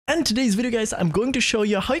And in today's video guys, I'm going to show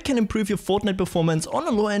you how you can improve your Fortnite performance on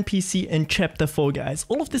a low-end PC in Chapter 4 guys.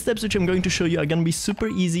 All of the steps which I'm going to show you are going to be super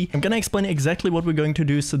easy. I'm going to explain exactly what we're going to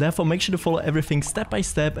do, so therefore make sure to follow everything step by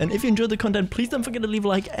step. And if you enjoyed the content, please don't forget to leave a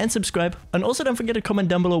like and subscribe. And also don't forget to comment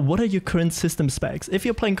down below what are your current system specs. If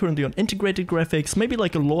you're playing currently on integrated graphics, maybe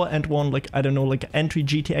like a lower-end one, like I don't know, like an entry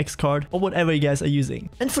GTX card or whatever you guys are using.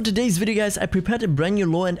 And for today's video guys, I prepared a brand new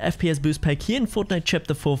low-end FPS boost pack here in Fortnite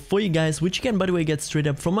Chapter 4 for you guys, which you can by the way get straight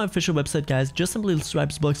up from my official website guys. Just simply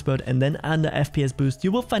StripeZ blogspot, and then under FPS boost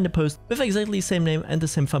you will find a post with exactly the same name and the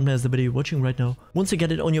same thumbnail as the video you're watching right now. Once you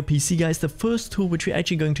get it on your PC guys, the first tool which we're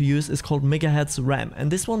actually going to use is called MHz RAM, and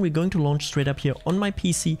this one we're going to launch straight up here on my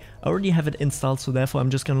PC. I already have it installed, so therefore I'm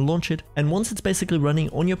just going to launch it. And once it's basically running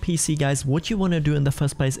on your PC guys, what you want to do in the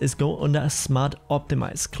first place is go under Smart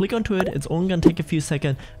Optimize. Click onto it, it's only going to take a few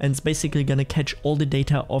seconds, and it's basically going to catch all the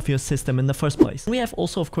data of your system in the first place. We have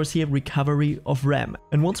also of course here recovery of RAM,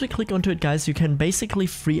 and once we click onto it guys, you can basically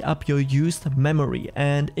free up your used memory.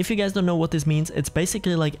 And if you guys don't know what this means, it's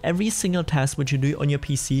basically like every single task which you do on your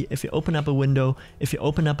PC. If you open up a window, if you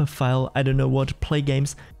open up a file, I don't know what, play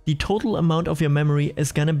games, the total amount of your memory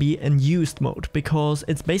is gonna be in used mode, because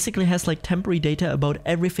it basically has like temporary data about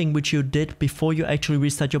everything which you did before you actually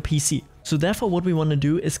restart your PC. So therefore what we want to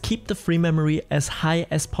do is keep the free memory as high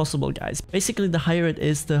as possible guys. Basically the higher it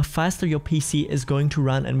is, the faster your PC is going to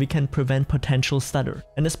run, and we can prevent potential stutter.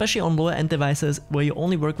 And especially on lower end devices where you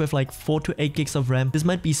only work with like 4 to 8 gigs of RAM, this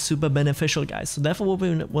might be super beneficial guys. So therefore what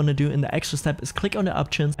we want to do in the extra step is click on the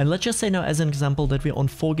options, and let's just say now as an example that we're on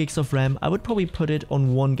 4 gigs of RAM, I would probably put it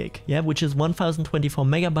on 1 gig, yeah, which is 1024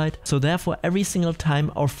 megabyte. So therefore every single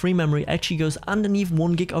time our free memory actually goes underneath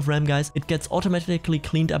 1 gig of RAM guys, it gets automatically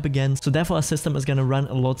cleaned up again. So therefore our system is gonna run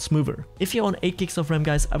a lot smoother. If you're on 8 gigs of RAM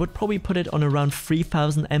guys, I would probably put it on around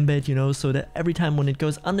 3000 mbit, you know, so that every time when it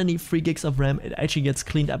goes underneath 3 gigs of RAM, it actually gets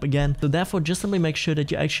cleaned up again. So therefore just simply make sure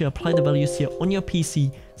that you actually apply the values here on your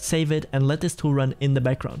PC, save it, and let this tool run in the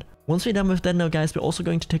background. Once we're done with that now guys, we're also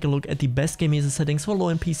going to take a look at the best game user settings for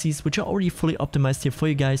low-end PCs, which are already fully optimized here for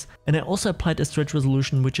you guys. And I also applied a stretch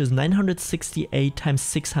resolution which is 968 x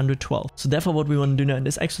 612. So therefore what we want to do now in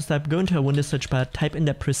this extra step, go into our Windows search bar, type in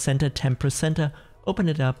the %, temp%, open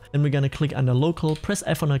it up, and we're gonna click under local, press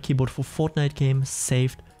F on our keyboard for Fortnite game,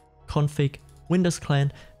 saved, config, Windows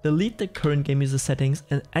client, delete the current game user settings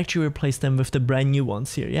and actually replace them with the brand new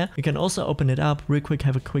ones here, yeah? You can also open it up real quick,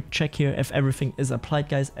 have a quick check here if everything is applied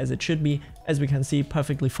guys, as it should be. As we can see,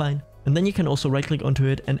 perfectly fine. And then you can also right click onto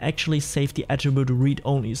it and actually save the attribute read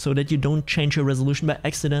only, so that you don't change your resolution by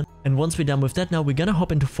accident. And once we're done with that now, we're gonna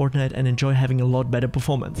hop into Fortnite and enjoy having a lot better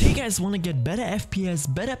performance. If you guys want to get better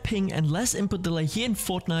FPS, better ping, and less input delay here in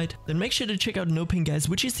Fortnite, then make sure to check out NoPing guys,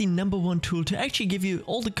 which is the #1 tool to actually give you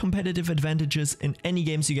all the competitive advantages in any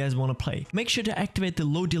games you guys want to play. Make sure to activate the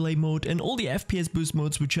low delay mode and all the FPS boost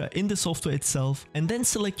modes which are in the software itself, and then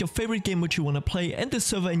select your favorite game which you want to play and the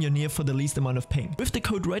server in your near for the least amount of ping. With the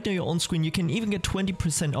code right now you're on screen, you can even get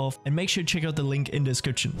 20% off, and make sure to check out the link in the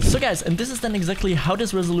description. So guys, and this is then exactly how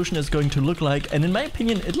this resolution is going to look like, and in my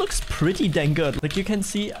opinion it looks pretty dang good. Like you can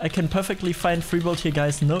see, I can perfectly find freebolt here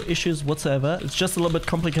guys, no issues whatsoever. It's just a little bit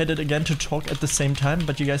complicated again to talk at the same time,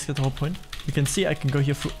 but you guys get the whole point. You can see I can go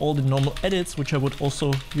here through all the normal edits, which I would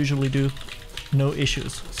also usually do. No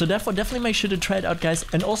issues. So therefore definitely make sure to try it out guys,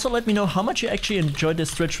 and also let me know how much you actually enjoyed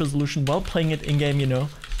this stretch resolution while playing it in game, you know.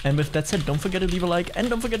 And with that said, don't forget to leave a like, and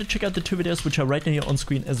don't forget to check out the 2 videos which are right now here on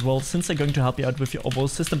screen as well, since they're going to help you out with your overall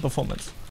system performance.